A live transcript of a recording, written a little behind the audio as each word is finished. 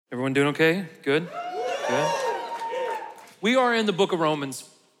Everyone doing okay? Good? Good. We are in the book of Romans.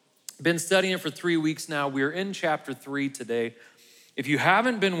 Been studying it for 3 weeks now. We're in chapter 3 today. If you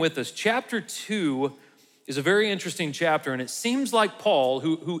haven't been with us, chapter 2 is a very interesting chapter, and it seems like Paul,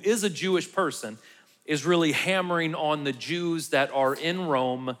 who is a Jewish person, is really hammering on the Jews that are in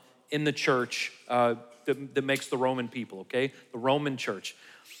Rome, in the church that makes the Roman people, okay? The Roman church.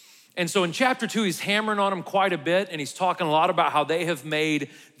 And so in chapter 2, he's hammering on them quite a bit, and he's talking a lot about how they have made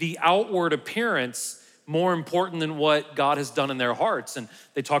the outward appearance more important than what God has done in their hearts. And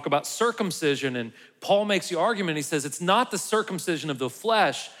they talk about circumcision, and Paul makes the argument. He says, it's not the circumcision of the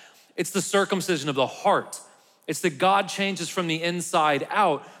flesh, it's the circumcision of the heart. It's that God changes from the inside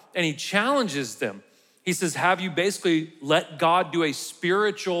out, and he challenges them. He says, have you basically let God do a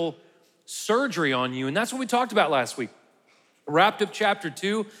spiritual surgery on you? And that's what we talked about last week. Wrapped up chapter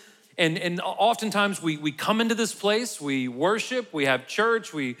 2. And oftentimes we come into this place, we worship, we have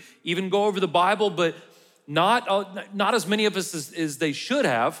church, we even go over the Bible, but not as many of us as they should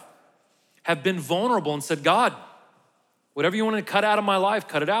have been vulnerable and said, God, whatever you want to cut out of my life,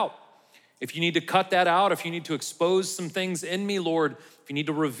 cut it out. If you need to cut that out, if you need to expose some things in me, Lord, if you need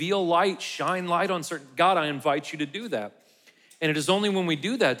to reveal light, shine light on certain, God, I invite you to do that. And it is only when we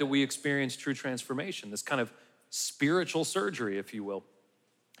do that that we experience true transformation, this kind of spiritual surgery, if you will.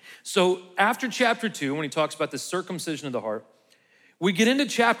 So after chapter 2, when he talks about the circumcision of the heart, we get into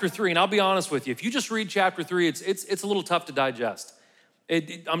chapter 3, and I'll be honest with you, if you just read chapter 3, it's a little tough to digest.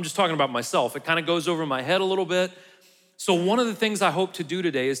 I'm just talking about myself. It kind of goes over my head a little bit. So one of the things I hope to do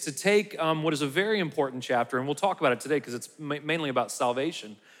today is to take what is a very important chapter, and we'll talk about it today because it's mainly about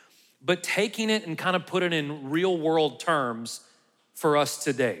salvation, but taking it and kind of put it in real world terms for us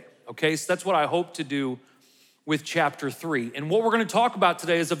today, okay? So that's what I hope to do with chapter 3. And what we're gonna talk about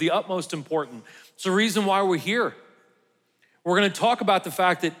today is of the utmost importance. It's the reason why we're here. We're gonna talk about the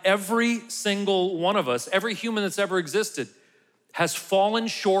fact that every single one of us, every human that's ever existed, has fallen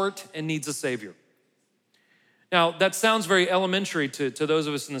short and needs a savior. Now, that sounds very elementary to those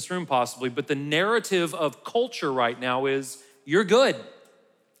of us in this room possibly, but the narrative of culture right now is, you're good.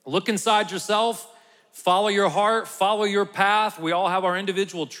 Look inside yourself, follow your heart, follow your path. We all have our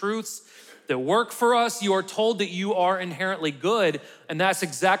individual truths that work for us. You are told that you are inherently good, and that's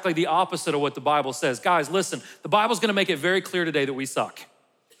exactly the opposite of what the Bible says. Guys, listen, the Bible's gonna make it very clear today that we suck.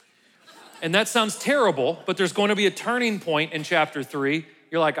 And that sounds terrible, but there's going to be a turning point in chapter 3.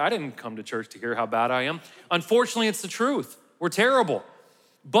 You're like, I didn't come to church to hear how bad I am. Unfortunately, it's the truth. We're terrible.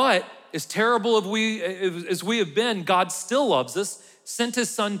 But as terrible as we have been, God still loves us, sent his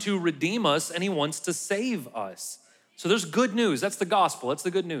son to redeem us, and he wants to save us. So there's good news. That's the gospel. That's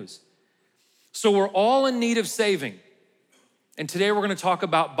the good news. So we're all in need of saving. And today we're gonna talk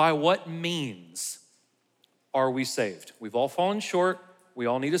about by what means are we saved? We've all fallen short. We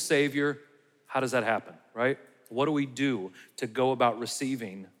all need a savior. How does that happen, right? What do we do to go about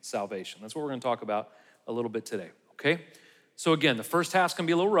receiving salvation? That's what we're gonna talk about a little bit today, okay? So again, the first half's gonna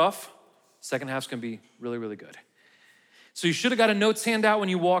be a little rough. Second half's gonna be really, really good. So you should have got a notes handout when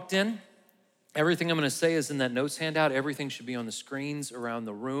you walked in. Everything I'm gonna say is in that notes handout. Everything should be on the screens around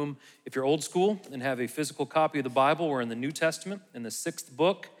the room. If you're old school and have a physical copy of the Bible, we're in the New Testament, in the 6th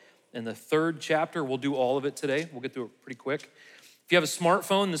book, in the 3rd chapter. We'll do all of it today. We'll get through it pretty quick. If you have a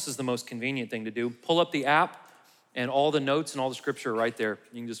smartphone, this is the most convenient thing to do. Pull up the app, and all the notes and all the scripture are right there.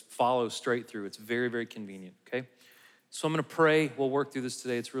 You can just follow straight through. It's very, very convenient, okay? So I'm gonna pray. We'll work through this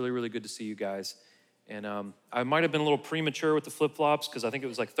today. It's really, really good to see you guys. And I might have been a little premature with the flip-flops because I think it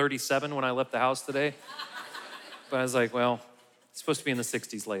was like 37 when I left the house today. But I was like, well, it's supposed to be in the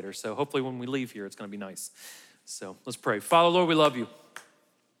 60s later. So hopefully when we leave here, it's gonna be nice. So let's pray. Father, Lord, we love you.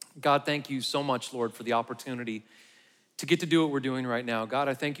 God, thank you so much, Lord, for the opportunity to get to do what we're doing right now. God,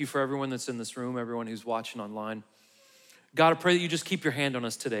 I thank you for everyone that's in this room, everyone who's watching online. God, I pray that you just keep your hand on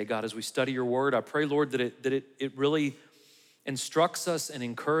us today, God, as we study your word. I pray, Lord, that it really instructs us and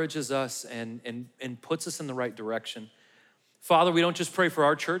encourages us and puts us in the right direction. Father, we don't just pray for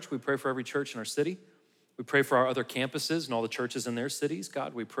our church, we pray for every church in our city. We pray for our other campuses and all the churches in their cities.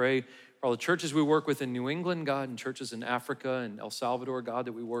 God, we pray for all the churches we work with in New England, God, and churches in Africa and El Salvador, God,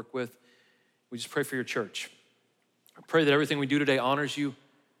 that we work with. We just pray for your church. I pray that everything we do today honors you,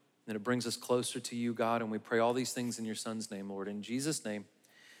 that it brings us closer to you, God, and we pray all these things in your son's name, Lord. In Jesus' name,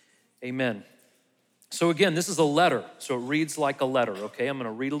 amen. So again, this is a letter, so it reads like a letter, okay? I'm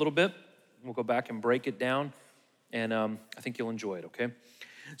gonna read a little bit. We'll go back and break it down, and I think you'll enjoy it, okay?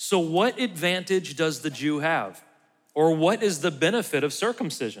 So what advantage does the Jew have? Or what is the benefit of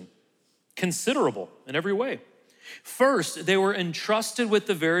circumcision? Considerable in every way. First, they were entrusted with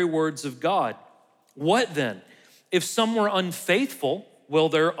the very words of God. What then? If some were unfaithful, will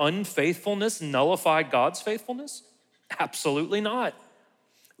their unfaithfulness nullify God's faithfulness? Absolutely not.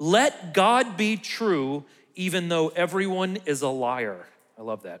 Let God be true, even though everyone is a liar. I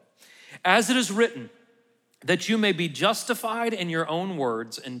love that. As it is written, that you may be justified in your own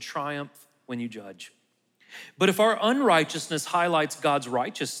words and triumph when you judge. But if our unrighteousness highlights God's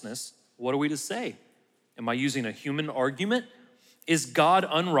righteousness, what are we to say? Am I using a human argument? Is God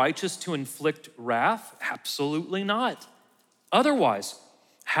unrighteous to inflict wrath? Absolutely not. Otherwise,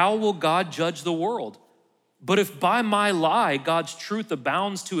 how will God judge the world? But if by my lie God's truth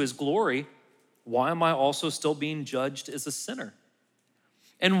abounds to his glory, why am I also still being judged as a sinner?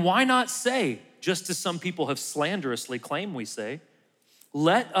 And why not say, just as some people have slanderously claimed we say,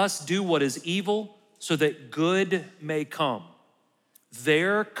 let us do what is evil so that good may come.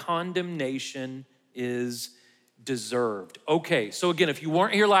 Their condemnation is deserved. Okay, so again, if you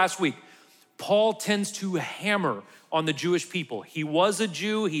weren't here last week, Paul tends to hammer on the Jewish people. He was a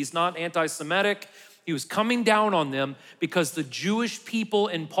Jew, he's not anti-Semitic. He was coming down on them because the Jewish people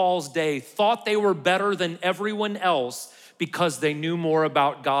in Paul's day thought they were better than everyone else because they knew more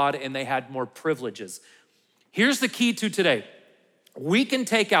about God and they had more privileges. Here's the key to today. We can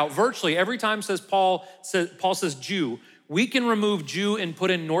take out virtually every time Paul says Jew, we can remove Jew and put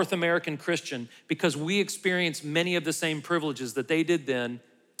in North American Christian because we experience many of the same privileges that they did then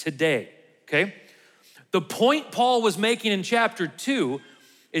today, okay? The point Paul was making in chapter 2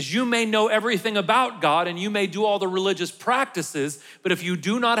 is you may know everything about God and you may do all the religious practices, but if you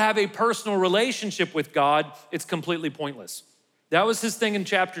do not have a personal relationship with God, it's completely pointless. That was his thing in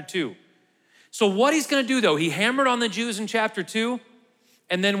chapter 2. So what he's gonna do though, he hammered on the Jews in chapter 2,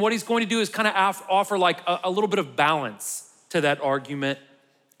 and then what he's going to do is kind of offer like a little bit of balance to that argument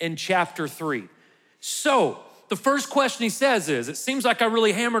in chapter 3. So the first question he says is, it seems like I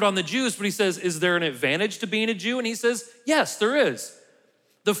really hammered on the Jews, but he says, is there an advantage to being a Jew? And he says, yes, there is.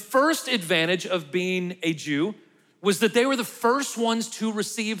 The first advantage of being a Jew was that they were the first ones to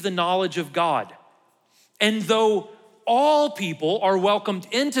receive the knowledge of God. And though all people are welcomed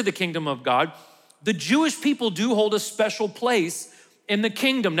into the kingdom of God, the Jewish people do hold a special place in the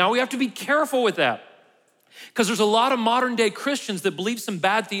kingdom. Now we have to be careful with that because there's a lot of modern day Christians that believe some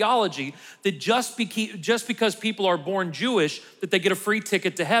bad theology that just because people are born Jewish, that they get a free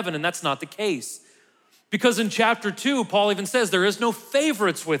ticket to heaven, and that's not the case. Because in chapter 2, Paul even says there is no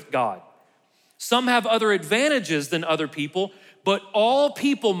favorites with God. Some have other advantages than other people, but all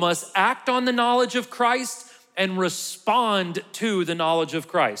people must act on the knowledge of Christ and respond to the knowledge of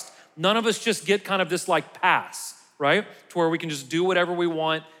Christ. None of us just get kind of this like pass, right? To where we can just do whatever we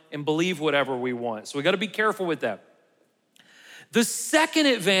want and believe whatever we want. So we gotta be careful with that. The second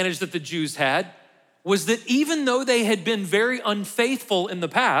advantage that the Jews had was that even though they had been very unfaithful in the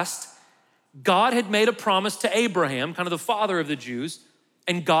past, God had made a promise to Abraham, kind of the father of the Jews,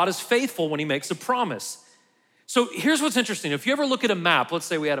 and God is faithful when he makes a promise. So here's what's interesting. If you ever look at a map, let's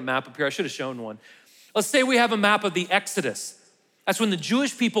say we had a map up here, I should have shown one. Let's say we have a map of the Exodus. That's when the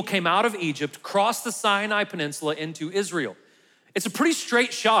Jewish people came out of Egypt, crossed the Sinai Peninsula into Israel. It's a pretty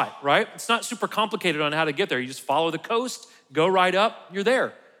straight shot, right? It's not super complicated on how to get there. You just follow the coast, go right up, you're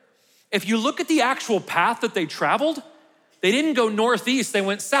there. If you look at the actual path that they traveled, they didn't go northeast, they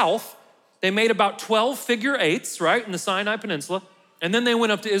went south. They made about 12 figure eights, right, in the Sinai Peninsula, and then they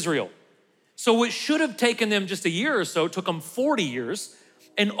went up to Israel. So what should have taken them just a year or so took them 40 years,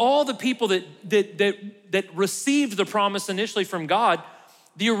 and all the people that received the promise initially from God,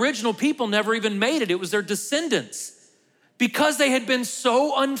 the original people never even made it. It was their descendants. Because they had been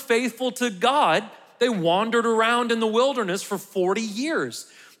so unfaithful to God, they wandered around in the wilderness for 40 years.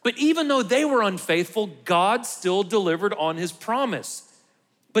 But even though they were unfaithful, God still delivered on his promise.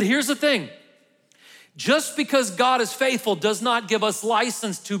 But here's the thing, just because God is faithful does not give us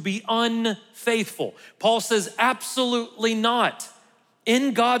license to be unfaithful. Paul says, absolutely not.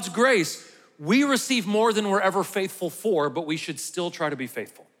 In God's grace, we receive more than we're ever faithful for, but we should still try to be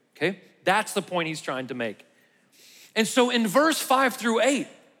faithful, okay? That's the point he's trying to make. And so in verse 5 through 8,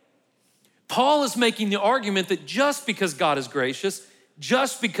 Paul is making the argument that just because God is gracious,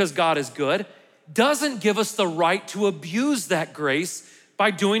 just because God is good, doesn't give us the right to abuse that grace by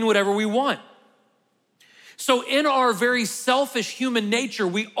doing whatever we want. So in our very selfish human nature,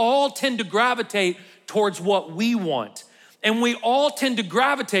 we all tend to gravitate towards what we want. And we all tend to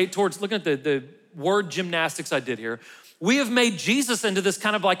gravitate towards, looking at the word gymnastics I did here, we have made Jesus into this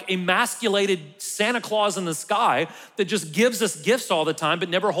kind of like emasculated Santa Claus in the sky that just gives us gifts all the time, but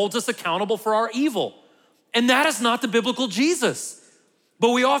never holds us accountable for our evil. And that is not the biblical Jesus.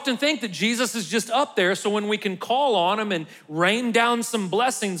 But we often think that Jesus is just up there, so when we can call on him and rain down some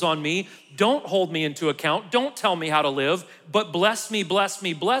blessings on me, don't hold me into account, don't tell me how to live, but bless me, bless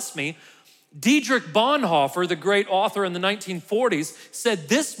me, bless me. Dietrich Bonhoeffer, the great author in the 1940s, said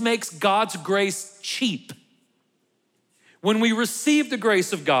this makes God's grace cheap. When we receive the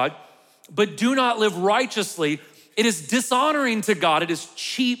grace of God, but do not live righteously, it is dishonoring to God. It is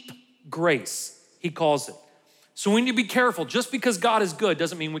cheap grace, he calls it. So we need to be careful. Just because God is good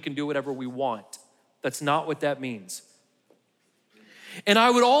doesn't mean we can do whatever we want. That's not what that means. And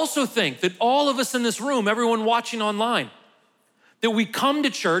I would also think that all of us in this room, everyone watching online, that we come to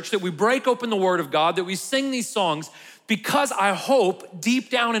church, that we break open the Word of God, that we sing these songs, because I hope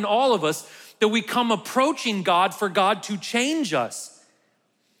deep down in all of us that we come approaching God for God to change us.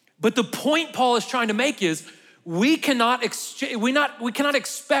 But the point Paul is trying to make is we cannot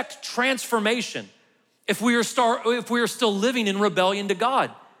expect transformation if we are still living in rebellion to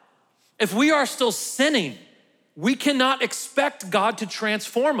God. If we are still sinning, we cannot expect God to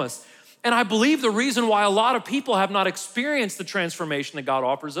transform us. And I believe the reason why a lot of people have not experienced the transformation that God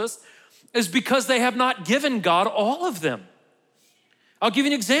offers us is because they have not given God all of them. I'll give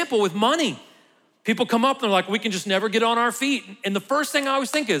you an example with money. People come up and they're like, we can just never get on our feet. And the first thing I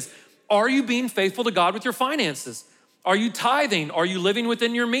always think is, are you being faithful to God with your finances? Are you tithing? Are you living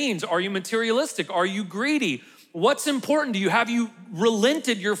within your means? Are you materialistic? Are you greedy? What's important to you? Have you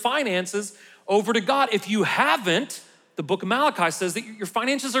relented your finances over to God? If you haven't, the book of Malachi says that your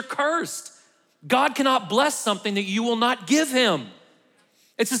finances are cursed. God cannot bless something that you will not give him.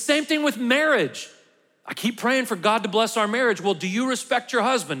 It's the same thing with marriage. I keep praying for God to bless our marriage. Well, do you respect your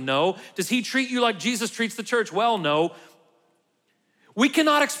husband? No. Does he treat you like Jesus treats the church? Well, no. We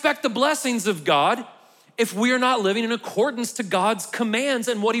cannot expect the blessings of God if we are not living in accordance to God's commands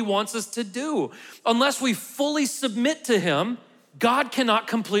and what he wants us to do. Unless we fully submit to him, God cannot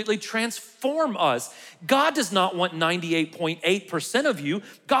completely transform us. God does not want 98.8% of you.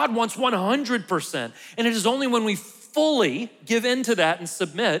 God wants 100%. And it is only when we fully give in to that and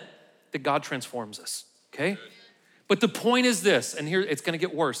submit that God transforms us, okay? But the point is this, and here it's gonna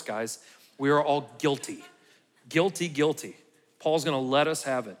get worse, guys. We are all guilty. Guilty, guilty. Paul's gonna let us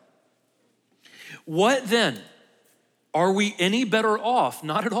have it. What then? Are we any better off?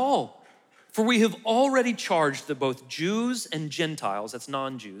 Not at all. For we have already charged that both Jews and Gentiles, that's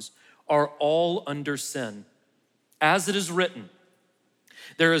non-Jews, are all under sin. As it is written,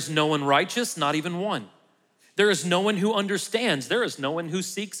 there is no one righteous, not even one. There is no one who understands. There is no one who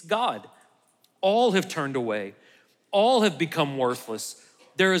seeks God. All have turned away. All have become worthless.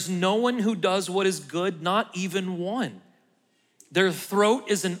 There is no one who does what is good, not even one. Their throat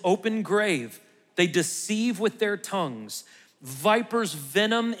is an open grave. They deceive with their tongues. Viper's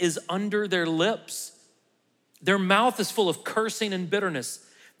venom is under their lips. Their mouth is full of cursing and bitterness.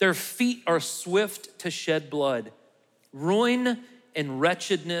 Their feet are swift to shed blood. Ruin and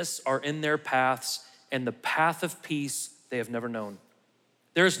wretchedness are in their paths, and the path of peace they have never known.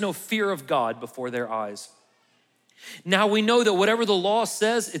 There is no fear of God before their eyes. Now we know that whatever the law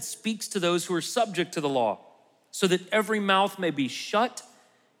says, it speaks to those who are subject to the law, so that every mouth may be shut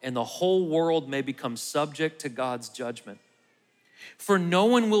and the whole world may become subject to God's judgment. For no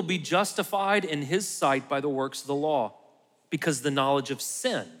one will be justified in his sight by the works of the law, because the knowledge of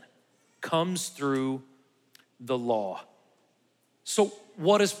sin comes through the law. So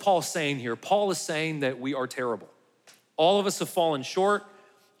what is Paul saying here? Paul is saying that we are terrible. All of us have fallen short.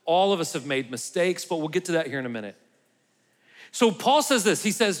 All of us have made mistakes, but we'll get to that here in a minute. So Paul says this,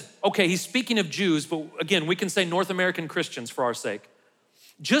 he says, okay, he's speaking of Jews, but again, we can say North American Christians for our sake.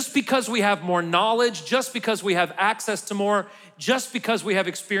 Just because we have more knowledge, just because we have access to more, just because we have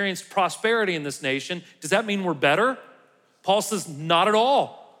experienced prosperity in this nation, does that mean we're better? Paul says, not at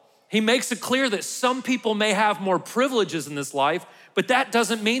all. He makes it clear that some people may have more privileges in this life, but that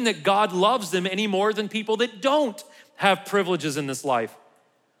doesn't mean that God loves them any more than people that don't have privileges in this life.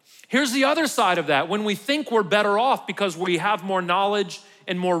 Here's the other side of that. When we think we're better off because we have more knowledge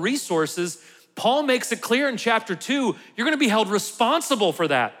and more resources, Paul makes it clear in chapter 2, you're gonna be held responsible for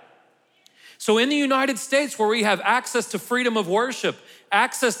that. So in the United States, where we have access to freedom of worship,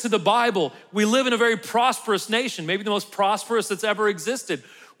 access to the Bible, we live in a very prosperous nation, maybe the most prosperous that's ever existed.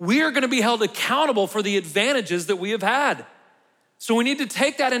 We are gonna be held accountable for the advantages that we have had. So we need to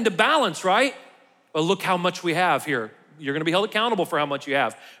take that into balance, right? Well, look how much we have here. You're gonna be held accountable for how much you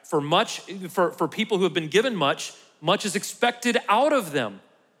have. For people who have been given much, much is expected out of them.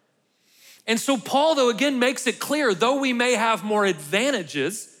 And so Paul, though, again, makes it clear, though we may have more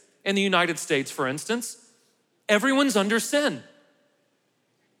advantages in the United States, for instance, everyone's under sin.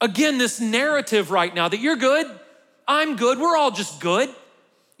 Again, this narrative right now that you're good, I'm good, we're all just good.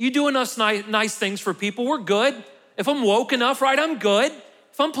 You do enough nice things for people, we're good. If I'm woke enough, right, I'm good.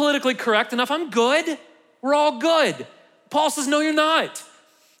 If I'm politically correct enough, I'm good. We're all good. Paul says, no, you're not.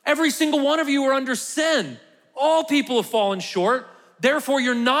 Every single one of you are under sin. All people have fallen short. Therefore,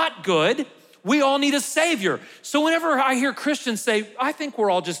 you're not good. We all need a savior. So whenever I hear Christians say, I think we're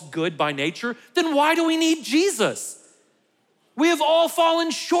all just good by nature, then why do we need Jesus? We have all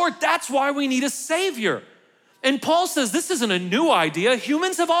fallen short. That's why we need a savior. And Paul says this isn't a new idea.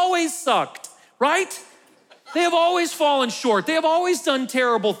 Humans have always sucked, right? They have always fallen short. They have always done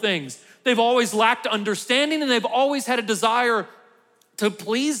terrible things. They've always lacked understanding, and they've always had a desire to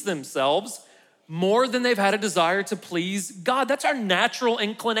please themselves more than they've had a desire to please God. That's our natural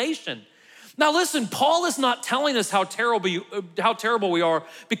inclination. Now listen, Paul is not telling us how terrible we are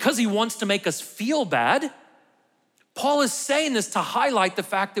because he wants to make us feel bad. Paul is saying this to highlight the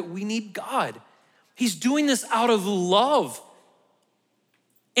fact that we need God. He's doing this out of love.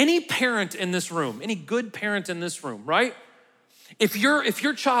 Any parent in this room, any good parent in this room, right? If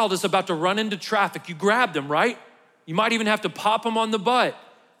your child is about to run into traffic, you grab them, right? You might even have to pop them on the butt.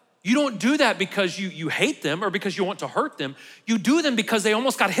 You don't do that because you hate them or because you want to hurt them. You do them because they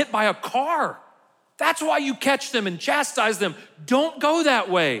almost got hit by a car. That's why you catch them and chastise them. Don't go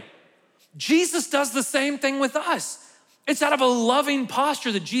that way. Jesus does the same thing with us. It's out of a loving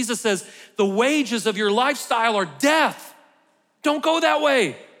posture that Jesus says, the wages of your lifestyle are death. Don't go that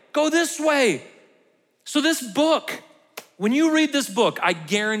way. Go this way. So this book, when you read this book, I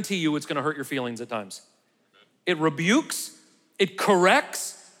guarantee you it's gonna hurt your feelings at times. It rebukes, it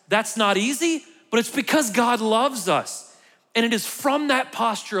corrects. That's not easy, but it's because God loves us. And it is from that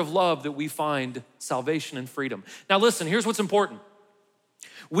posture of love that we find salvation and freedom. Now listen, here's what's important.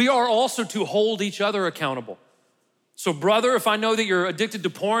 We are also to hold each other accountable. So brother, if I know that you're addicted to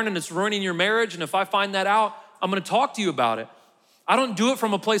porn and it's ruining your marriage, and if I find that out, I'm gonna talk to you about it. I don't do it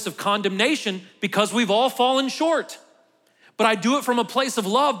from a place of condemnation because we've all fallen short. But I do it from a place of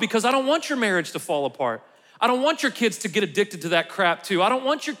love because I don't want your marriage to fall apart. I don't want your kids to get addicted to that crap too. I don't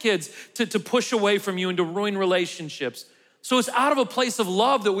want your kids to push away from you and to ruin relationships. So it's out of a place of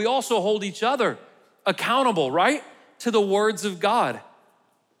love that we also hold each other accountable, right? To the words of God.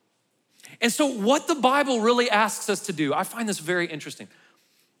 And so what the Bible really asks us to do, I find this very interesting.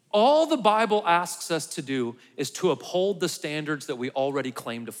 All the Bible asks us to do is to uphold the standards that we already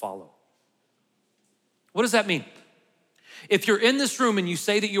claim to follow. What does that mean? If you're in this room and you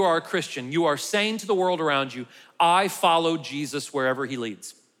say that you are a Christian, you are saying to the world around you, I follow Jesus wherever he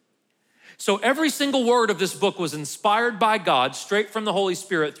leads. So every single word of this book was inspired by God, straight from the Holy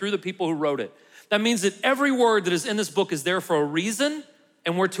Spirit through the people who wrote it. That means that every word that is in this book is there for a reason,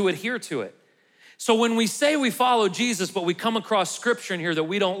 and we're to adhere to it. So when we say we follow Jesus, but we come across scripture in here that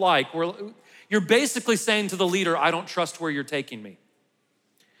we don't like, you're basically saying to the leader, I don't trust where you're taking me.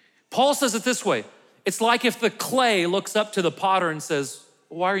 Paul says it this way. It's like if the clay looks up to the potter and says,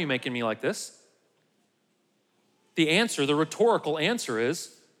 why are you making me like this? The answer, the rhetorical answer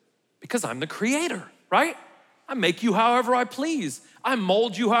is, because I'm the creator, right? I make you however I please. I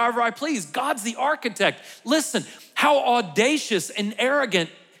mold you however I please. God's the architect. Listen, how audacious and arrogant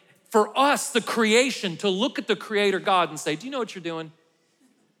for us, the creation, to look at the creator God and say, do you know what you're doing?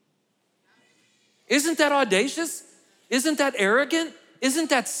 Isn't that audacious? Isn't that arrogant? Isn't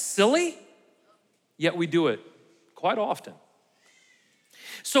that silly? Yet we do it quite often.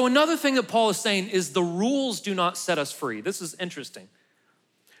 So another thing that Paul is saying is the rules do not set us free. This is interesting.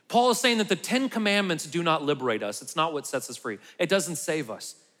 Paul is saying that the 10 commandments do not liberate us. It's not what sets us free. It doesn't save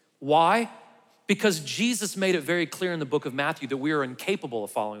us. Why? Because Jesus made it very clear in the book of Matthew that we are incapable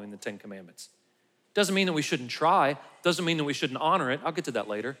of following the 10 commandments. Doesn't mean that we shouldn't try. Doesn't mean that we shouldn't honor it. I'll get to that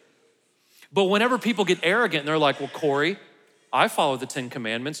later. But whenever people get arrogant and they're like, well, Corey, I follow the 10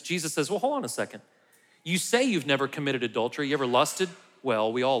 commandments. Jesus says, well, hold on a second. You say you've never committed adultery. You ever lusted?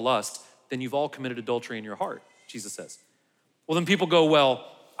 Well, we all lust. Then you've all committed adultery in your heart, Jesus says. Well, then people go, well,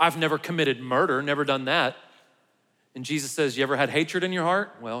 I've never committed murder, never done that. And Jesus says, you ever had hatred in your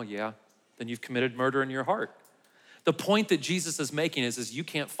heart? Well, yeah. Then you've committed murder in your heart. The point that Jesus is making is you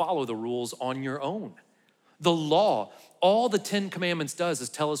can't follow the rules on your own. The law, all the 10 commandments does is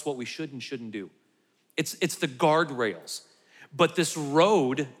tell us what we should and shouldn't do. It's the guardrails. But this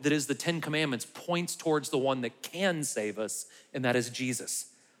road that is the 10 commandments points towards the one that can save us, and that is Jesus.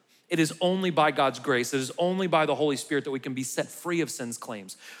 It is only by God's grace, it is only by the Holy Spirit that we can be set free of sin's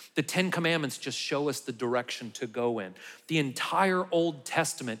claims. The 10 commandments just show us the direction to go in. The entire Old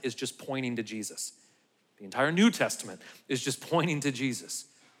Testament is just pointing to Jesus. The entire New Testament is just pointing to Jesus.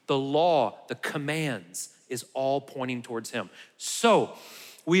 The law, the commands is all pointing towards him. So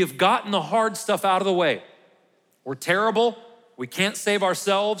we have gotten the hard stuff out of the way. We're terrible. We can't save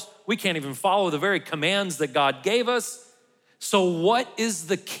ourselves. We can't even follow the very commands that God gave us. So what is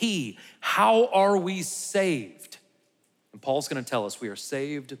the key? How are we saved? And Paul's gonna tell us we are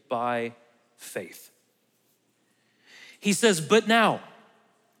saved by faith. He says, but now,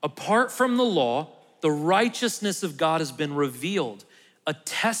 apart from the law, the righteousness of God has been revealed,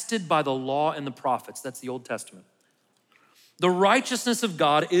 attested by the law and the prophets. That's the Old Testament. The righteousness of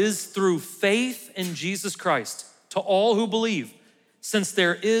God is through faith in Jesus Christ to all who believe, since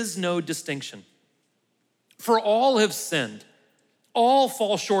there is no distinction. For all have sinned, all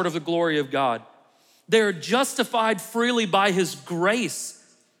fall short of the glory of God. They are justified freely by his grace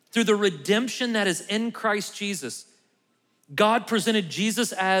through the redemption that is in Christ Jesus. God presented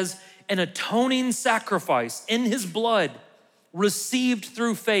Jesus as an atoning sacrifice in his blood, received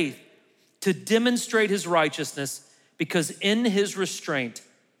through faith to demonstrate his righteousness, because in his restraint,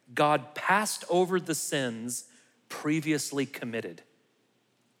 God passed over the sins previously committed.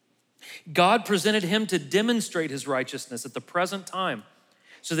 God presented him to demonstrate his righteousness at the present time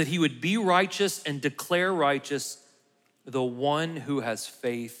so that he would be righteous and declare righteous the one who has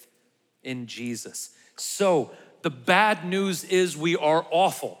faith in Jesus. So the bad news is we are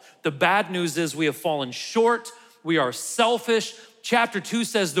awful. The bad news is we have fallen short. We are selfish. Chapter 2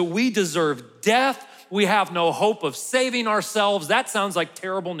 says that we deserve death. We have no hope of saving ourselves. That sounds like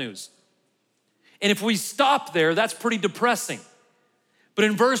terrible news. And if we stop there, that's pretty depressing. But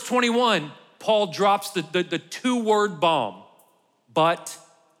in verse 21, Paul drops the two-word bomb, but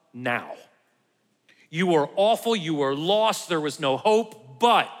now. You were awful, you were lost, there was no hope,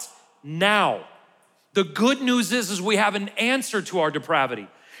 but now. The good news is we have an answer to our depravity.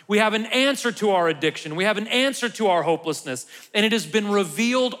 We have an answer to our addiction. We have an answer to our hopelessness. And it has been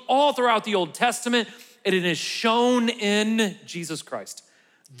revealed all throughout the Old Testament, and it is shown in Jesus Christ.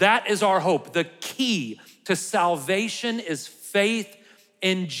 That is our hope. The key to salvation is faith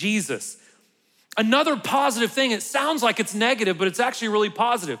in Jesus. Another positive thing, it sounds like it's negative, but it's actually really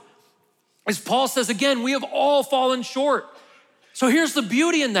positive. As Paul says again, we have all fallen short. So here's the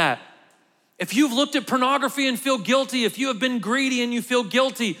beauty in that. If you've looked at pornography and feel guilty, if you have been greedy and you feel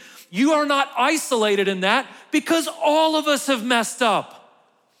guilty, you are not isolated in that, because all of us have messed up.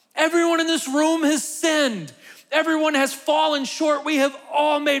 Everyone in this room has sinned. Everyone has fallen short. We have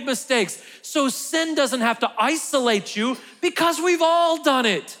all made mistakes. So sin doesn't have to isolate you, because we've all done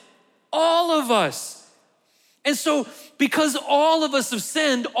it. All of us. And so because all of us have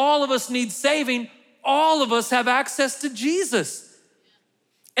sinned, all of us need saving, all of us have access to Jesus.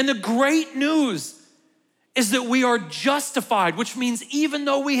 And the great news is that we are justified, which means even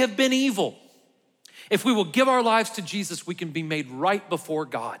though we have been evil, if we will give our lives to Jesus, we can be made right before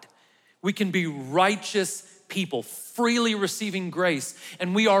God. We can be righteous people, freely receiving grace,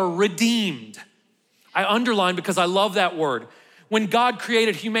 and we are redeemed. I underline because I love that word. When God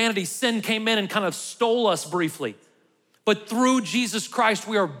created humanity, sin came in and kind of stole us briefly. But through Jesus Christ,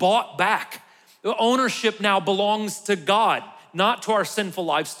 we are bought back. The ownership now belongs to God, not to our sinful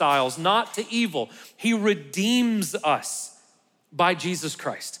lifestyles, not to evil. He redeems us by Jesus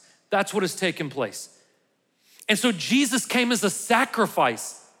Christ. That's what has taken place. And so Jesus came as a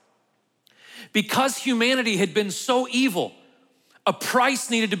sacrifice. Because humanity had been so evil, a price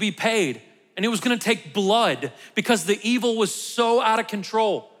needed to be paid, and it was gonna take blood because the evil was so out of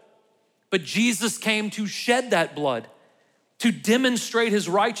control. But Jesus came to shed that blood, to demonstrate his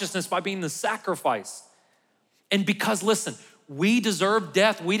righteousness by being the sacrifice. And because, listen, we deserve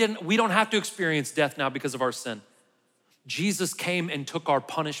death. We don't have to experience death now because of our sin. Jesus came and took our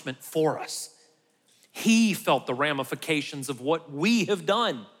punishment for us. He felt the ramifications of what we have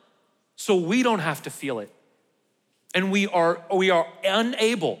done, so we don't have to feel it. And we are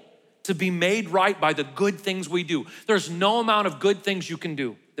unable to be made right by the good things we do. There's no amount of good things you can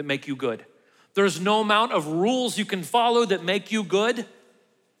do that make you good. There's no amount of rules you can follow that make you good.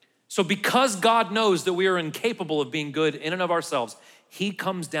 So because God knows that we are incapable of being good in and of ourselves, he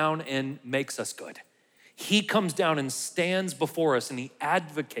comes down and makes us good. He comes down and stands before us and he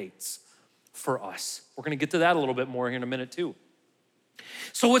advocates for us. We're gonna get to that a little bit more here in a minute too.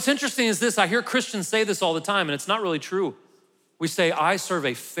 So what's interesting is this, I hear Christians say this all the time, and it's not really true. We say, I serve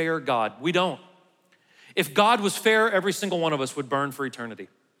a fair God. We don't. If God was fair, every single one of us would burn for eternity.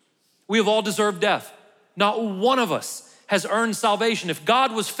 We have all deserved death. Not one of us has earned salvation. If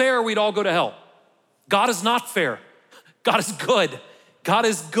God was fair, we'd all go to hell. God is not fair. God is good. God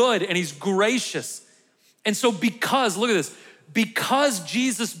is good and he's gracious. And so because, look at this, because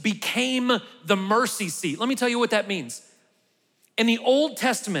Jesus became the mercy seat, let me tell you what that means. In the Old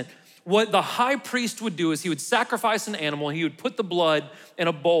Testament, what the high priest would do is he would sacrifice an animal, he would put the blood in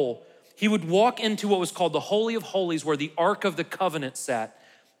a bowl, he would walk into what was called the Holy of Holies, where the Ark of the Covenant sat.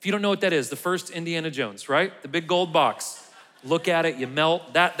 If you don't know what that is, the first Indiana Jones, right? The big gold box. Look at it, you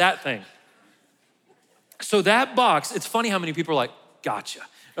melt, that thing. So that box, it's funny how many people are like, gotcha,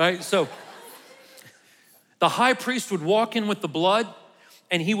 right? So the high priest would walk in with the blood,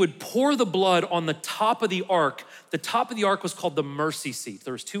 and he would pour the blood on the top of the ark. The top of the ark was called the mercy seat.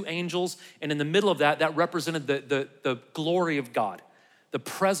 There was 2 angels, and in the middle of that represented the glory of God, the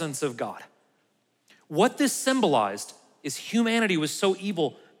presence of God. What this symbolized is humanity was so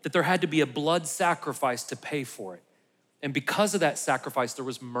evil that there had to be a blood sacrifice to pay for it. And because of that sacrifice, there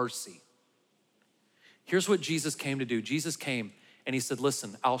was mercy. Here's what Jesus came to do. Jesus came and he said,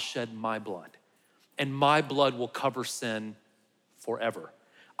 listen, I'll shed my blood, and my blood will cover sin forever.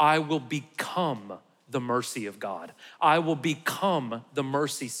 I will become the mercy of God. I will become the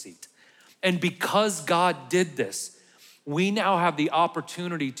mercy seat. And because God did this, we now have the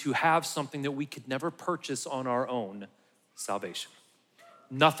opportunity to have something that we could never purchase on our own: salvation.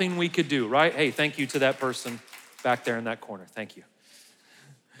 Nothing we could do, right? Hey, thank you to that person back there in that corner. Thank you.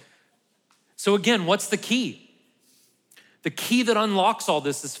 So again, what's the key? The key that unlocks all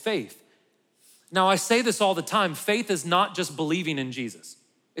this is faith. Now, I say this all the time. Faith is not just believing in Jesus.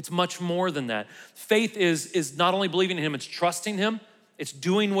 It's much more than that. Faith is not only believing in him, it's trusting him. It's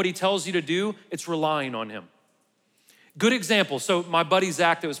doing what he tells you to do. It's relying on him. Good example. So my buddy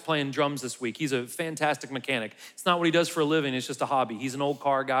Zach that was playing drums this week, he's a fantastic mechanic. It's not what he does for a living. It's just a hobby. He's an old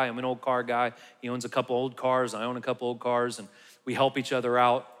car guy. I'm an old car guy. He owns a couple old cars. I own a couple old cars, and we help each other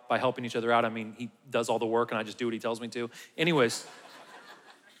out. By helping each other out, I mean he does all the work and I just do what he tells me to. Anyways,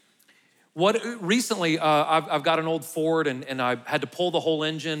 recently I've got an old Ford and I had to pull the whole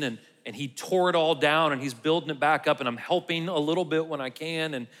engine and he tore it all down and he's building it back up, and I'm helping a little bit when I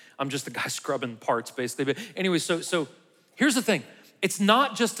can, and I'm just the guy scrubbing parts basically. But anyway, so here's the thing. It's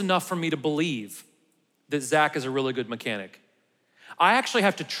not just enough for me to believe that Zach is a really good mechanic. I actually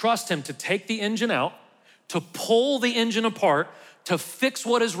have to trust him to take the engine out, to pull the engine apart, to fix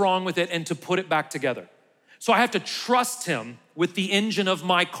what is wrong with it, and to put it back together. So I have to trust him with the engine of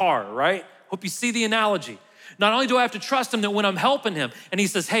my car, right? Hope you see the analogy. Not only do I have to trust him that when I'm helping him and he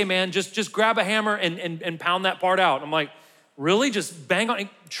says, hey man, just grab a hammer and pound that part out. I'm like, really? Just bang on,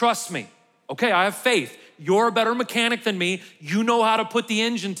 trust me. Okay, I have faith. You're a better mechanic than me. You know how to put the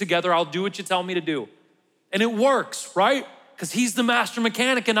engine together. I'll do what you tell me to do. And it works, right? Because he's the master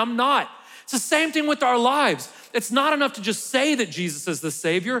mechanic and I'm not. It's the same thing with our lives. It's not enough to just say that Jesus is the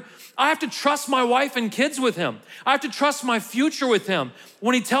Savior. I have to trust my wife and kids with him. I have to trust my future with him.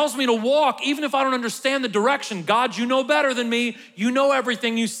 When he tells me to walk, even if I don't understand the direction, God, you know better than me. You know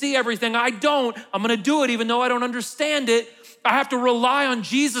everything. You see everything. I don't. I'm going to do it even though I don't understand it. I have to rely on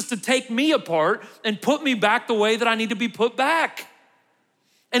Jesus to take me apart and put me back the way that I need to be put back.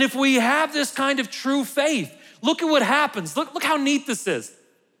 And if we have this kind of true faith, look at what happens. Look how neat this is.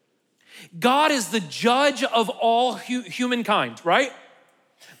 God is the judge of all humankind, right?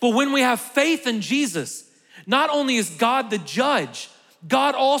 But when we have faith in Jesus, not only is God the judge,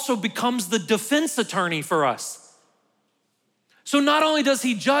 God also becomes the defense attorney for us. So not only does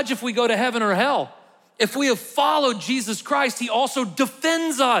he judge if we go to heaven or hell, if we have followed Jesus Christ, he also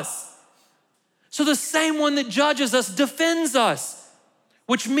defends us. So the same one that judges us defends us,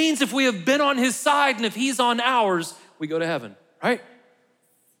 which means if we have been on his side and if he's on ours, we go to heaven, right?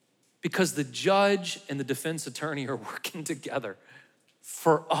 Because the judge and the defense attorney are working together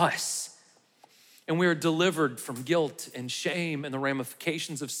for us. And we are delivered from guilt and shame and the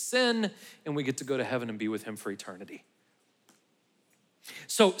ramifications of sin, and we get to go to heaven and be with him for eternity.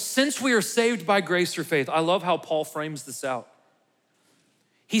 So since we are saved by grace through faith, I love how Paul frames this out.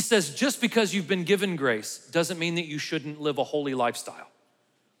 He says, just because you've been given grace doesn't mean that you shouldn't live a holy lifestyle.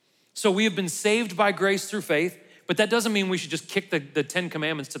 So we have been saved by grace through faith, but that doesn't mean we should just kick the 10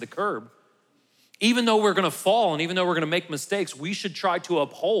 commandments to the curb. Even though we're gonna fall and even though we're gonna make mistakes, we should try to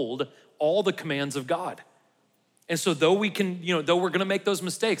uphold all the commands of God. And so though we're gonna make those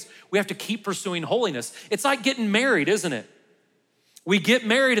mistakes, we have to keep pursuing holiness. It's like getting married, isn't it? We get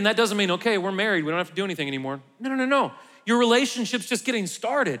married and that doesn't mean, okay, we're married, we don't have to do anything anymore. No. Your relationship's just getting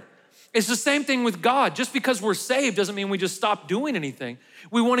started. It's the same thing with God. Just because we're saved doesn't mean we just stop doing anything.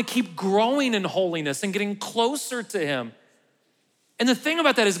 We want to keep growing in holiness and getting closer to him. And the thing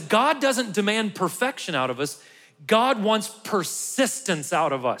about that is God doesn't demand perfection out of us. God wants persistence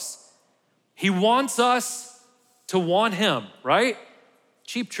out of us. He wants us to want him, right?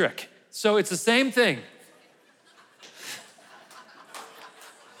 Cheap trick. So it's the same thing.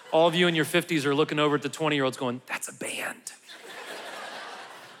 All of you in your 50s are looking over at the 20-year-olds going, that's a band.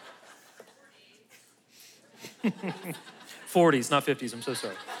 40s, not 50s, I'm so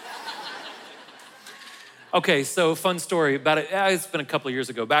sorry. Okay, so fun story about it. It's been a couple of years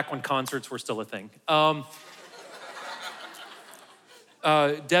ago, back when concerts were still a thing.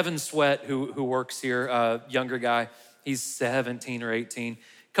 Devin Sweat, who works here, younger guy, he's 17 or 18.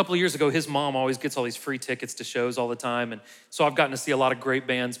 A couple of years ago, his mom always gets all these free tickets to shows all the time. And so I've gotten to see a lot of great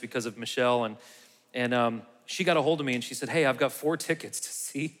bands because of Michelle. And she got a hold of me and she said, hey, I've got 4 tickets to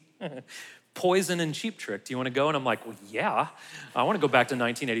see Poison and Cheap Trick. Do you want to go? And I'm like, well, yeah, I want to go back to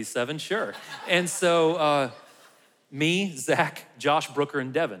 1987, sure. And so me, Zach, Josh Brooker,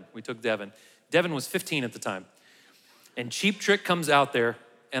 and Devin, we took Devin. Devin was 15 at the time. And Cheap Trick comes out there,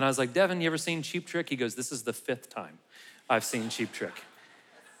 and I was like, Devin, you ever seen Cheap Trick? He goes, this is the 5th time I've seen Cheap Trick.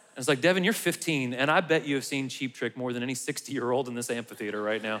 I was like, Devin, you're 15, and I bet you have seen Cheap Trick more than any 60-year-old in this amphitheater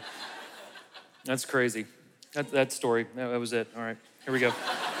right now. That's crazy. That story, that was it. All right, here we go.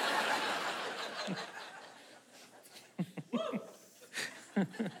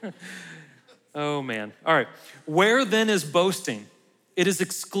 Oh, man. All right. Where then is boasting? It is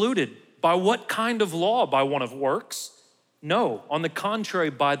excluded. By what kind of law? By one of works? No, on the contrary,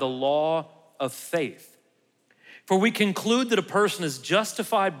 by the law of faith. For we conclude that a person is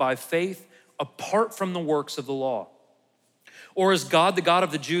justified by faith apart from the works of the law. Or is God the God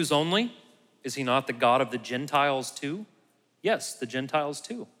of the Jews only? Is he not the God of the Gentiles too? Yes, the Gentiles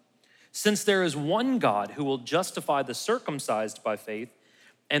too. Since there is one God who will justify the circumcised by faith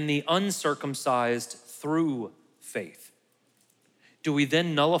and the uncircumcised through faith. Do we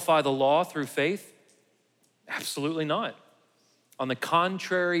then nullify the law through faith? Absolutely not. On the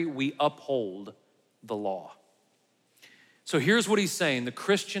contrary, we uphold the law. So here's what he's saying. The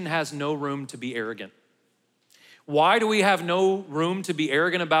Christian has no room to be arrogant. Why do we have no room to be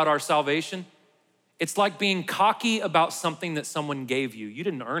arrogant about our salvation? It's like being cocky about something that someone gave you. You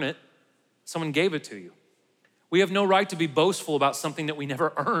didn't earn it. Someone gave it to you. We have no right to be boastful about something that we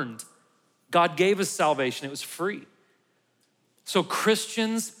never earned. God gave us salvation. It was free. So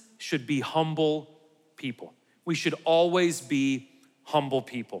Christians should be humble people. We should always be humble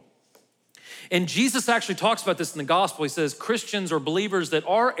people. And Jesus actually talks about this in the gospel. He says, Christians or believers that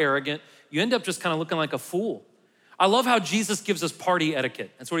are arrogant, you end up just kind of looking like a fool. I love how Jesus gives us party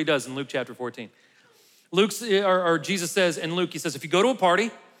etiquette. That's what he does in Luke chapter 14. Jesus says in Luke, he says, if you go to a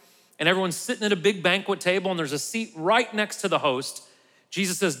party and everyone's sitting at a big banquet table and there's a seat right next to the host,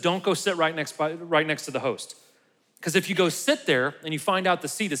 Jesus says, don't go sit right next to the host. Because if you go sit there and you find out the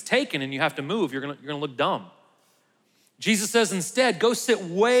seat is taken and you have to move, you're gonna look dumb. Jesus says instead, go sit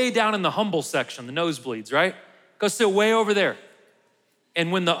way down in the humble section, the nosebleeds, right? Go sit way over there.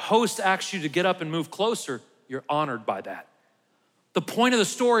 And when the host asks you to get up and move closer, you're honored by that. The point of the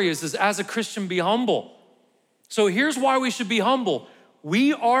story is as a Christian, be humble. So here's why we should be humble.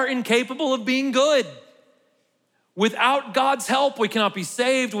 We are incapable of being good. Without God's help, we cannot be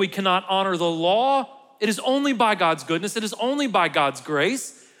saved. We cannot honor the law. It is only by God's goodness. It is only by God's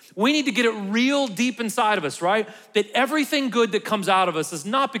grace. We need to get it real deep inside of us, right? That everything good that comes out of us is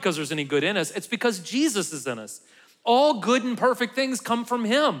not because there's any good in us. It's because Jesus is in us. All good and perfect things come from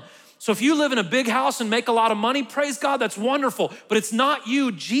him. So if you live in a big house and make a lot of money, praise God, that's wonderful. But it's not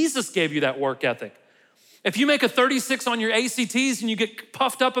you. Jesus gave you that work ethic. If you make a 36 on your ACTs and you get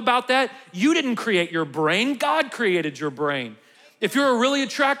puffed up about that, you didn't create your brain. God created your brain. If you're a really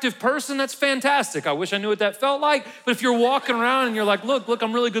attractive person, that's fantastic. I wish I knew what that felt like. But if you're walking around and you're like, look,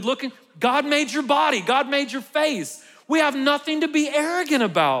 I'm really good looking. God made your body. God made your face. We have nothing to be arrogant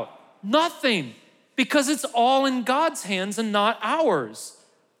about. Nothing. Because it's all in God's hands and not ours.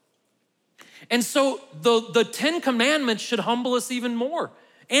 And so the 10 Commandments should humble us even more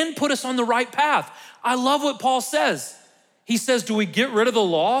and put us on the right path. I love what Paul says. He says, do we get rid of the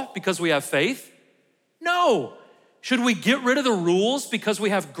law because we have faith? No. Should we get rid of the rules because we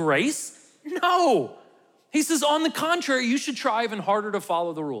have grace? No. He says, on the contrary, you should try even harder to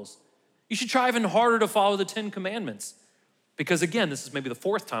follow the rules. You should try even harder to follow the 10 Commandments. Because again, this is maybe the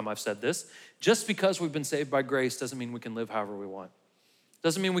 4th time I've said this. Just because we've been saved by grace doesn't mean we can live however we want.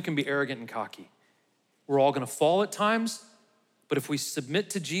 Doesn't mean we can be arrogant and cocky. We're all gonna fall at times, but if we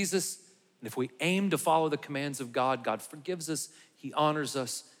submit to Jesus and if we aim to follow the commands of God, God forgives us, he honors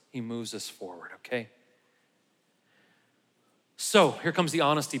us, he moves us forward, okay? So here comes the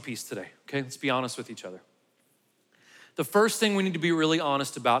honesty piece today, okay? Let's be honest with each other. The first thing we need to be really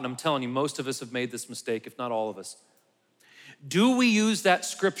honest about, and I'm telling you, most of us have made this mistake, if not all of us. Do we use that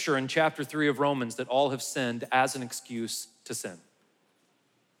scripture in chapter 3 of Romans that all have sinned as an excuse to sin?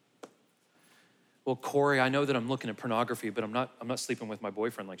 Well, Corey, I know that I'm looking at pornography, but I'm not sleeping with my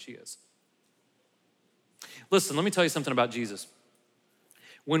boyfriend like she is. Listen, let me tell you something about Jesus.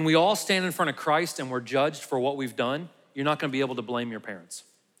 When we all stand in front of Christ and we're judged for what we've done, you're not gonna be able to blame your parents.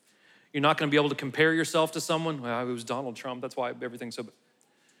 You're not gonna be able to compare yourself to someone. Well, it was Donald Trump, that's why everything's so bad,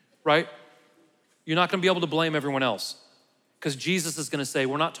 right? You're not gonna be able to blame everyone else because Jesus is gonna say,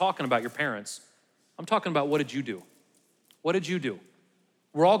 we're not talking about your parents. I'm talking about what did you do? What did you do?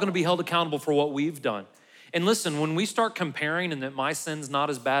 We're all gonna be held accountable for what we've done. And listen, when we start comparing and that my sin's not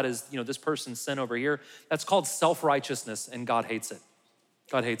as bad as this person's sin over here, that's called self-righteousness and God hates it.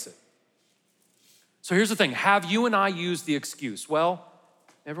 God hates it. So here's the thing, have you and I used the excuse? Well,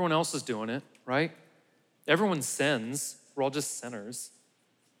 everyone else is doing it, right? Everyone sins, we're all just sinners.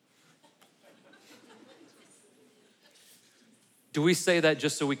 Do we say that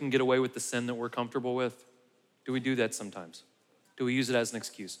just so we can get away with the sin that we're comfortable with? Do we do that sometimes? Do we use it as an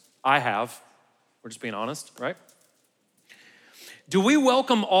excuse? I have. We're just being honest, right? Do we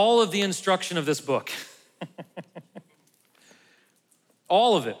welcome all of the instruction of this book?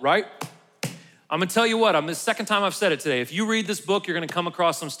 All of it, right? I'm gonna tell you what, the second time I've said it today. If you read this book, you're gonna come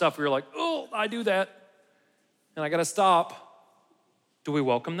across some stuff where you're like, oh, I do that, and I gotta stop. Do we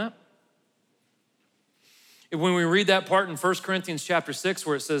welcome that? When we read that part in 1 Corinthians chapter 6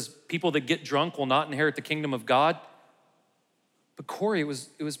 where it says, people that get drunk will not inherit the kingdom of God. But Corey, it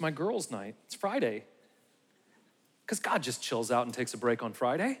was my girls' night. It's Friday. Because God just chills out and takes a break on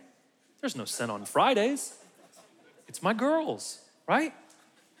Friday. There's no sin on Fridays. It's my girls, right?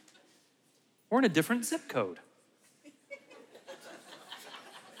 We're in a different zip code.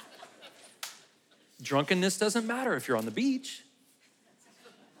 Drunkenness doesn't matter if you're on the beach.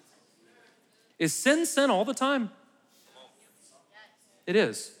 Is sin all the time? It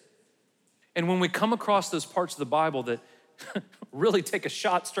is. And when we come across those parts of the Bible that really take a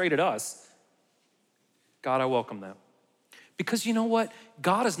shot straight at us, God, I welcome that. Because you know what?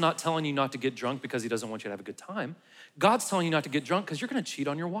 God is not telling you not to get drunk because he doesn't want you to have a good time. God's telling you not to get drunk because you're gonna cheat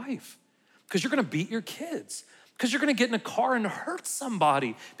on your wife, because you're gonna beat your kids, because you're gonna get in a car and hurt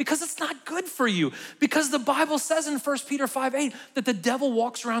somebody, because it's not good for you. Because the Bible says in 1 Peter 5:8 that the devil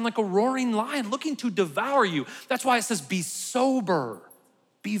walks around like a roaring lion looking to devour you. That's why it says be sober,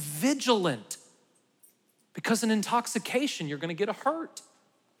 be vigilant, because in intoxication, you're gonna get hurt.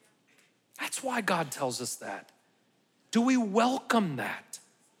 That's why God tells us that. Do we welcome that?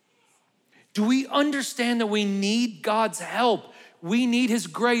 Do we understand that we need God's help? We need his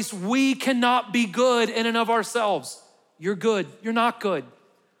grace. We cannot be good in and of ourselves. You're good, you're not good.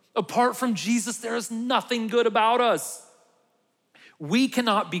 Apart from Jesus, there is nothing good about us. We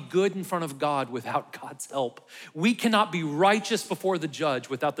cannot be good in front of God without God's help. We cannot be righteous before the judge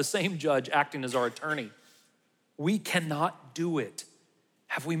without the same judge acting as our attorney. We cannot do it.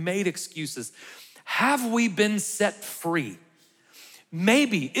 Have we made excuses? Have we been set free?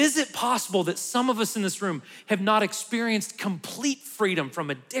 Maybe, is it possible that some of us in this room have not experienced complete freedom from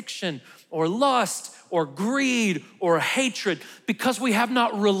addiction or lust or greed or hatred because we have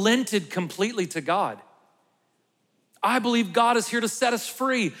not relented completely to God? I believe God is here to set us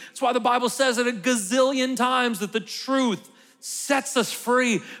free. That's why the Bible says it a gazillion times that the truth sets us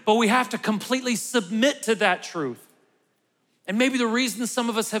free, but we have to completely submit to that truth. And maybe the reason some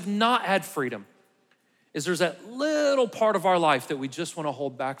of us have not had freedom is there's that little part of our life that we just want to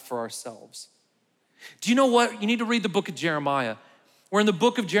hold back for ourselves. Do you know what? You need to read the book of Jeremiah, where in the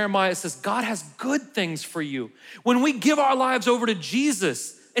book of Jeremiah it says, God has good things for you. When we give our lives over to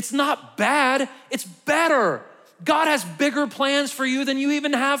Jesus, it's not bad, it's better. God has bigger plans for you than you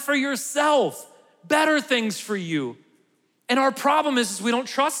even have for yourself, better things for you. And our problem is we don't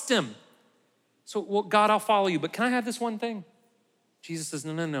trust him. So, well, God, I'll follow you, but can I have this one thing? Jesus says,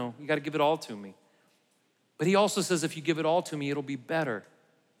 no, you got to give it all to me. But he also says, if you give it all to me, it'll be better.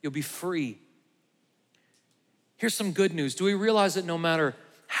 You'll be free. Here's some good news. Do we realize that no matter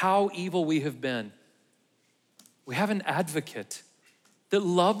how evil we have been, we have an advocate that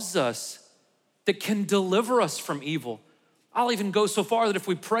loves us, that can deliver us from evil? I'll even go so far that if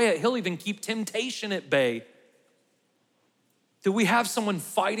we pray it, he'll even keep temptation at bay. Do we have someone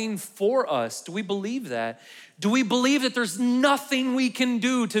fighting for us? Do we believe that? Do we believe that there's nothing we can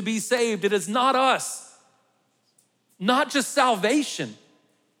do to be saved? It is not us. Not just salvation,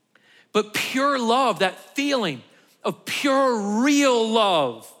 but pure love, that feeling of pure, real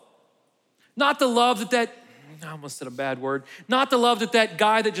love. Not the love that I almost said a bad word. Not the love that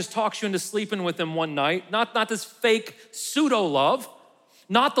guy that just talks you into sleeping with him one night. Not this fake pseudo love.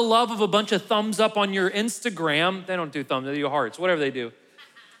 Not the love of a bunch of thumbs up on your Instagram. They don't do thumbs, they do hearts, whatever they do.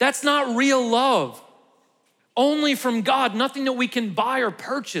 That's not real love. Only from God, nothing that we can buy or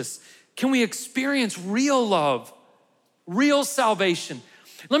purchase, can we experience real love, real salvation.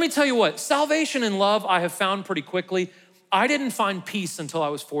 Let me tell you what, salvation and love I have found pretty quickly. I didn't find peace until I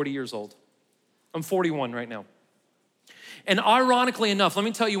was 40 years old. I'm 41 right now. And ironically enough, let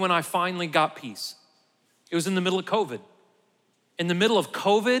me tell you when I finally got peace. It was in the middle of COVID. In the middle of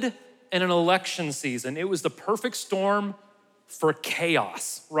COVID and an election season, it was the perfect storm for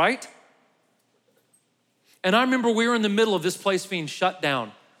chaos, right? And I remember we were in the middle of this place being shut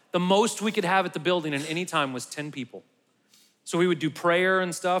down. The most we could have at the building at any time was 10 people. So we would do prayer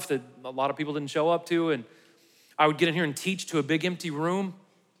and stuff that a lot of people didn't show up to, and I would get in here and teach to a big empty room.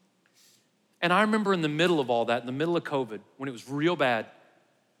 And I remember in the middle of all that, in the middle of COVID, when it was real bad,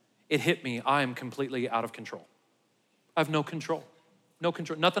 it hit me, I am completely out of control. I have no control. No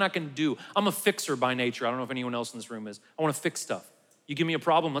control, nothing I can do. I'm a fixer by nature. I don't know if anyone else in this room is. I wanna fix stuff. You give me a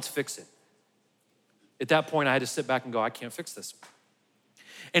problem, let's fix it. At that point, I had to sit back and go, I can't fix this.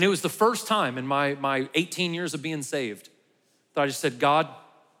 And it was the first time in my 18 years of being saved that I just said, God,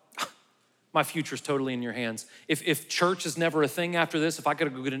 my future's totally in your hands. If church is never a thing after this, if I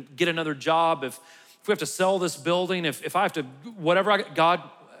gotta go get another job, if we have to sell this building, if I have to, whatever, God,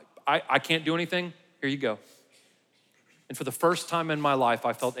 I can't do anything, here you go. And for the first time in my life,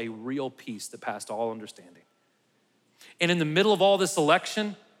 I felt a real peace that passed all understanding. And in the middle of all this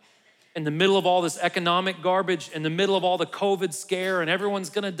election, in the middle of all this economic garbage, in the middle of all the COVID scare and everyone's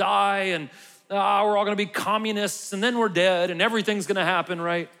gonna die and we're all gonna be communists and then we're dead and everything's gonna happen,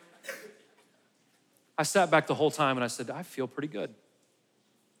 right? I sat back the whole time and I said, I feel pretty good.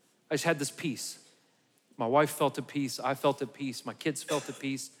 I just had this peace. My wife felt at peace, I felt at peace, my kids felt at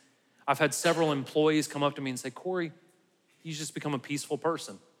peace. I've had several employees come up to me and say, Corey, you just become a peaceful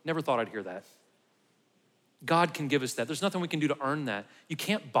person. Never thought I'd hear that. God can give us that. There's nothing we can do to earn that. You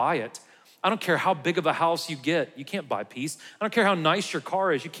can't buy it. I don't care how big of a house you get, you can't buy peace. I don't care how nice your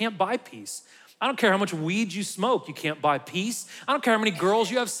car is, you can't buy peace. I don't care how much weed you smoke, you can't buy peace. I don't care how many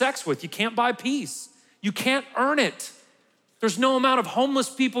girls you have sex with, you can't buy peace. You can't earn it. There's no amount of homeless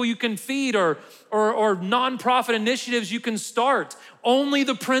people you can feed or nonprofit initiatives you can start. Only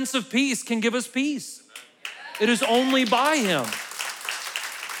the Prince of Peace can give us peace. It is only by him.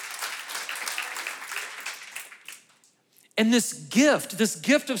 And this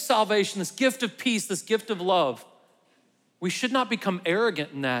gift of salvation, this gift of peace, this gift of love, we should not become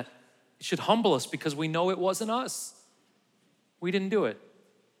arrogant in that. It should humble us because we know it wasn't us. We didn't do it.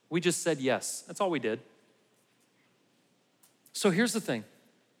 We just said yes. That's all we did. So here's the thing.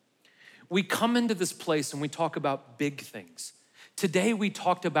 We come into this place and we talk about big things. Today we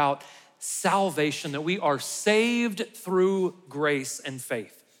talked about salvation, that we are saved through grace and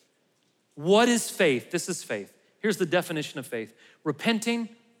faith. What is faith? This is faith. Here's the definition of faith. Repenting,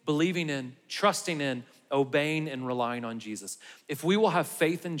 believing in, trusting in, obeying, and relying on Jesus. If we will have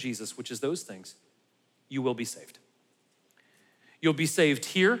faith in Jesus, which is those things, you will be saved. You'll be saved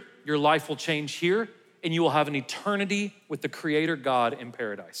here, your life will change here, and you will have an eternity with the Creator God in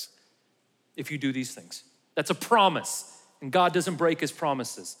paradise if you do these things. That's a promise, and God doesn't break his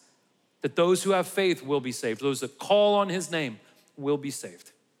promises. That those who have faith will be saved. Those that call on his name will be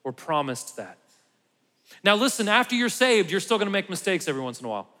saved. We're promised that. Now listen, after you're saved, you're still gonna make mistakes every once in a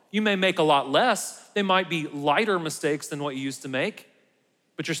while. You may make a lot less. They might be lighter mistakes than what you used to make,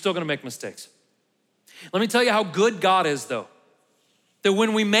 but you're still gonna make mistakes. Let me tell you how good God is though. That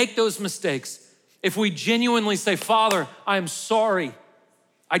when we make those mistakes, if we genuinely say, Father, I am sorry.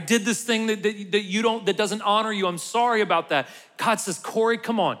 I did this thing that doesn't honor you. I'm sorry about that. God says, Corey,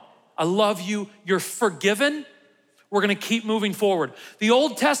 come on. I love you, you're forgiven. We're gonna keep moving forward. The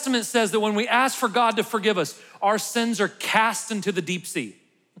Old Testament says that when we ask for God to forgive us, our sins are cast into the deep sea.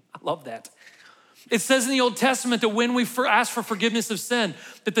 I love that. It says in the Old Testament that when we ask for forgiveness of sin,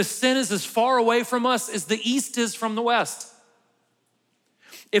 that the sin is as far away from us as the east is from the west.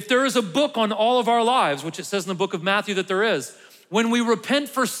 If there is a book on all of our lives, which it says in the book of Matthew that there is, when we repent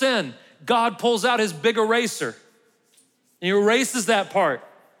for sin, God pulls out his big eraser and he erases that part.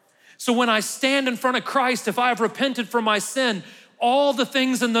 So when I stand in front of Christ, if I have repented for my sin, all the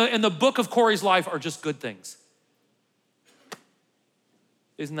things in the book of Corey's life are just good things.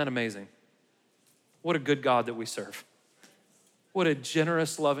 Isn't that amazing? What a good God that we serve. What a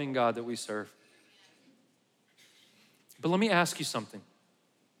generous, loving God that we serve. But let me ask you something.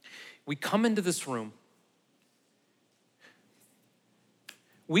 We come into this room.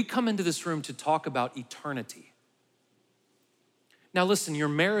 We come into this room to talk about eternity. Now listen, your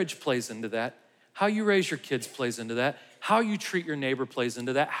marriage plays into that. How you raise your kids plays into that. How you treat your neighbor plays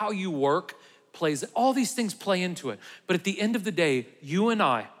into that. How you work plays, all these things play into it. But at the end of the day, you and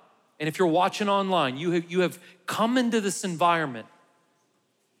I, and if you're watching online, you have come into this environment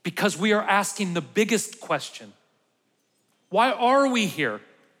because we are asking the biggest question. Why are we here?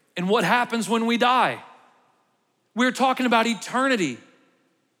 And what happens when we die? We're talking about eternity.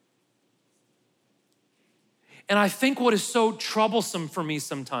 And I think what is so troublesome for me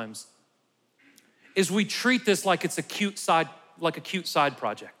sometimes is we treat this like it's a cute side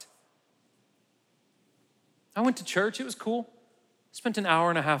project. I went to church, it was cool. Spent an hour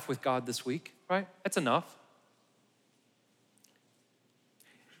and a half with God this week, right? That's enough.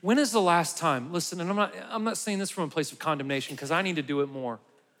 When is the last time, listen, and I'm not saying this from a place of condemnation because I need to do it more.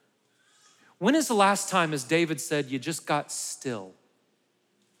 When is the last time, as David said, you just got still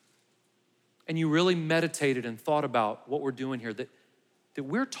and you really meditated and thought about what we're doing here, that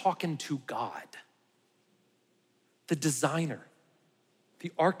we're talking to God, the designer,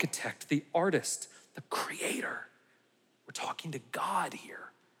 the architect, the artist, the creator. We're talking to God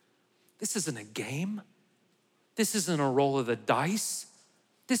here. This isn't a game. This isn't a roll of the dice.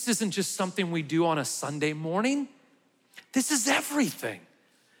 This isn't just something we do on a Sunday morning. This is everything.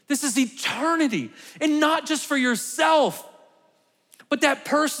 This is eternity. And not just for yourself, but that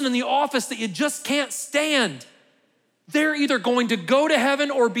person in the office that you just can't stand. They're either going to go to heaven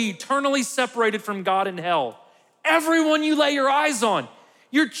or be eternally separated from God in hell. Everyone you lay your eyes on,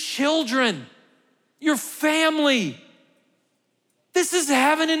 your children, your family. This is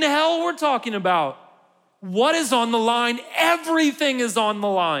heaven and hell we're talking about. What is on the line? Everything is on the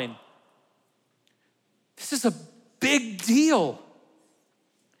line. This is a big deal.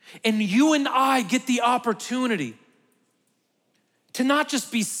 And you and I get the opportunity to not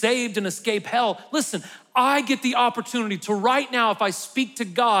just be saved and escape hell. Listen, I get the opportunity to right now, if I speak to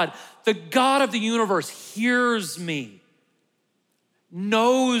God, the God of the universe hears me,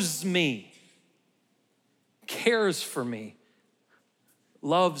 knows me, cares for me,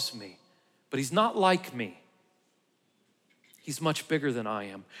 loves me, but he's not like me. He's much bigger than I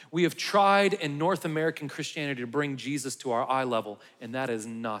am. We have tried in North American Christianity to bring Jesus to our eye level, and that is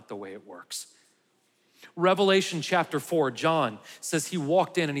not the way it works. Revelation chapter 4, John says he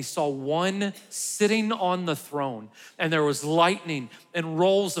walked in and he saw one sitting on the throne, and there was lightning and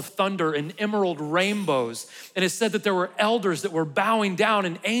rolls of thunder and emerald rainbows. And it said that there were elders that were bowing down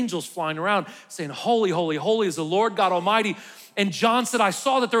and angels flying around saying, "Holy, holy, holy is the Lord God Almighty." And John said, I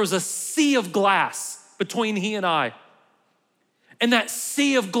saw that there was a sea of glass between he and I. And that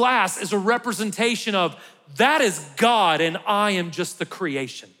sea of glass is a representation of that is God and I am just the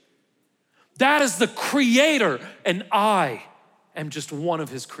creation. That is the creator and I am just one of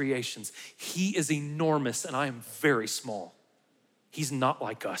his creations. He is enormous and I am very small. He's not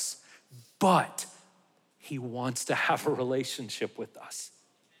like us, but he wants to have a relationship with us.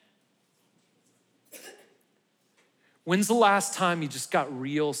 When's the last time you just got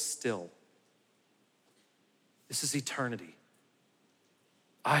real still? This is eternity.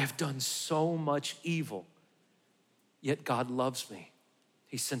 I have done so much evil, yet God loves me.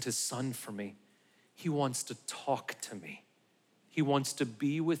 He sent his son for me. He wants to talk to me. He wants to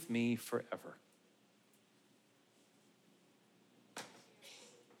be with me forever.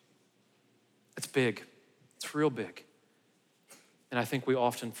 It's big. It's real big. And I think we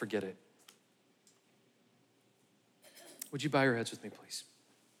often forget it. Would you bow your heads with me, please?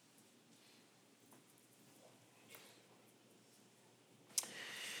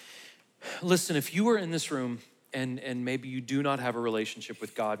 Listen, if you are in this room and maybe you do not have a relationship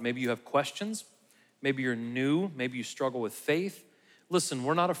with God, maybe you have questions, maybe you're new, maybe you struggle with faith, listen,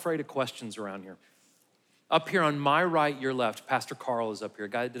 we're not afraid of questions around here. Up here on my right, your left, Pastor Carl is up here, a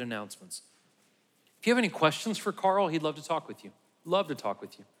guy that did announcements. If you have any questions for Carl, he'd love to talk with you. Love to talk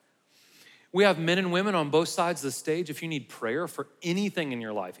with you. We have men and women on both sides of the stage. If you need prayer for anything in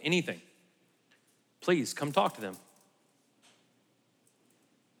your life, anything, please come talk to them.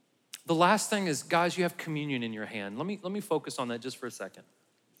 The last thing is, guys, you have communion in your hand. Let me focus on that just for a second.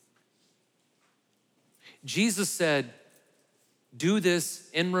 Jesus said, do this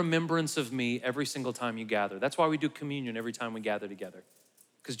in remembrance of me every single time you gather. That's why we do communion every time we gather together,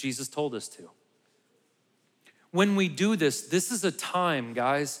 because Jesus told us to. When we do this, this is a time,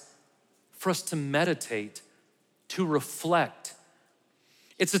 guys, for us to meditate, to reflect.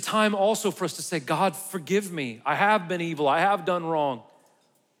 It's a time also for us to say, God, forgive me. I have been evil. I have done wrong.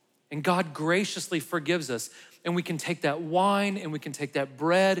 And God graciously forgives us. And we can take that wine and we can take that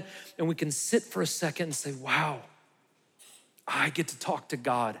bread and we can sit for a second and say, wow, I get to talk to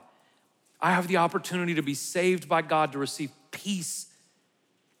God. I have the opportunity to be saved by God, to receive peace.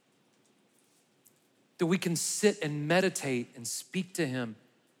 That we can sit and meditate and speak to him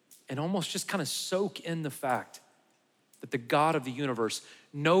and almost just kind of soak in the fact that the God of the universe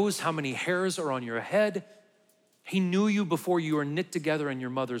knows how many hairs are on your head. He knew you before you were knit together in your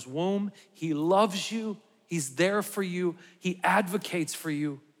mother's womb. He loves you. He's there for you. He advocates for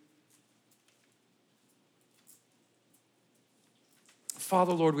you.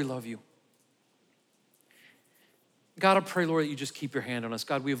 Father, Lord, we love you. God, I pray, Lord, that you just keep your hand on us.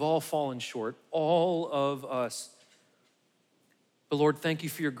 God, we've all fallen short, all of us. But Lord, thank you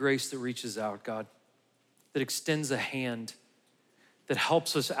for your grace that reaches out, God, that extends a hand, that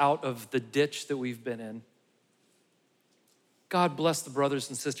helps us out of the ditch that we've been in. God, bless the brothers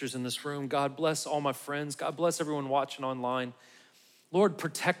and sisters in this room. God, bless all my friends. God, bless everyone watching online. Lord,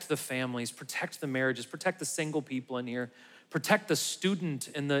 protect the families, protect the marriages, protect the single people in here, protect the student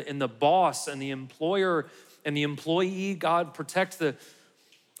and the boss and the employer and the employee. God, protect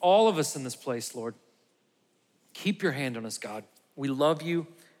all of us in this place, Lord. Keep your hand on us, God. We love you,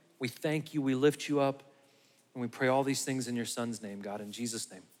 we thank you, we lift you up, and we pray all these things in your son's name, God, in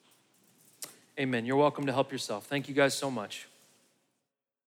Jesus' name. Amen. You're welcome to help yourself. Thank you guys so much.